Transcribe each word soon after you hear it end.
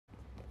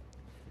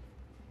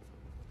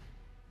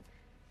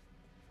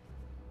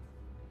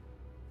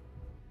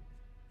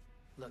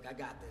Look, I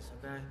got this,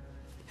 okay?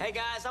 Hey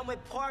guys, I'm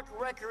with Park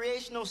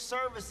Recreational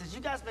Services.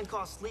 You guys been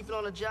caught sleeping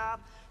on the job?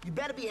 You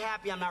better be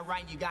happy I'm not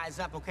writing you guys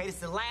up, okay? This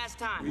is the last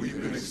time.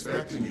 We've been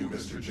expecting you,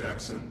 Mr.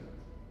 Jackson.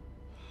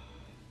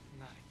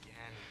 Not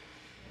again.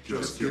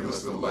 Just give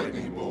us the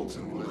lightning bolt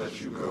and we'll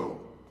let you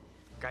go.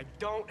 I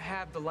don't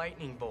have the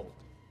lightning bolt.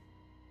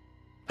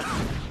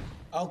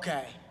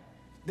 Okay,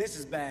 this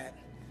is bad.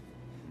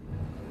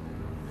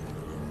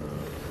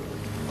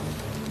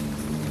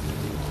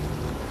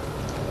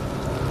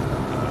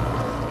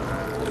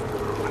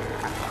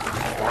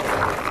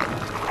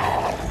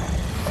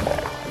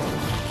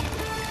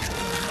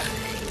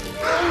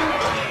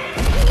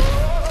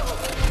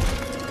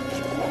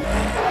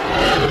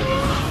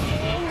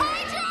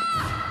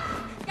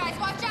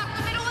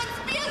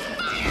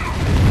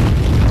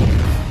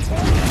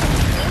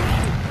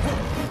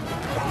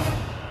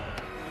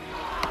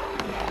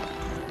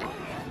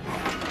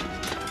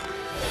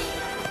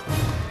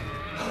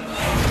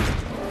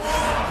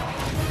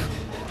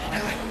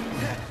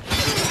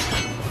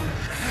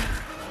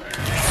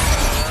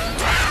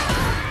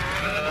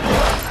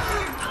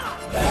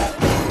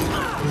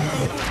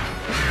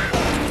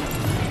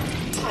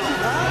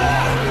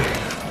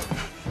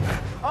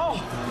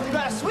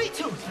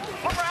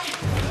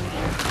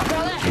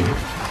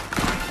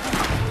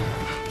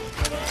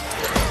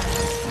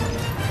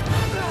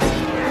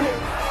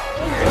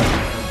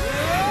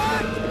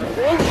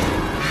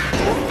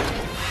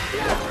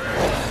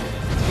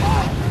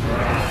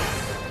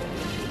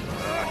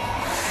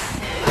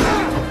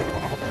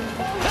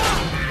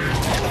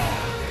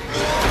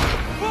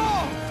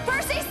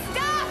 Percy,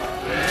 stop!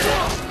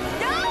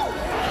 No!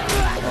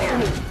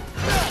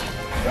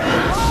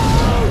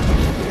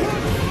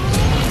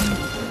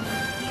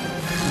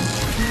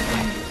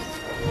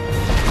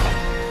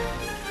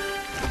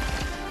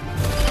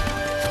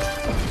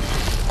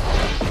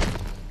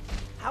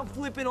 How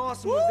flippin'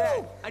 awesome was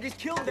that? I just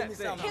killed that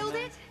thing. Killed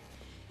it?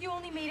 You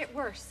only made it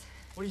worse.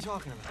 What are you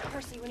talking about?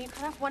 Percy, when you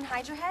cut off one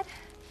Hydra head,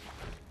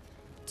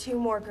 2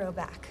 more grow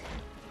back.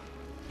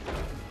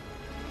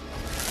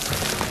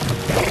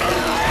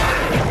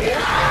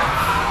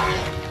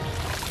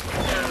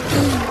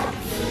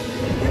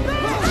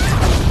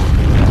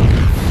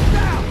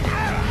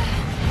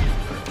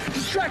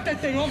 Distract that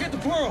thing, I'll get the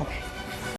pearl.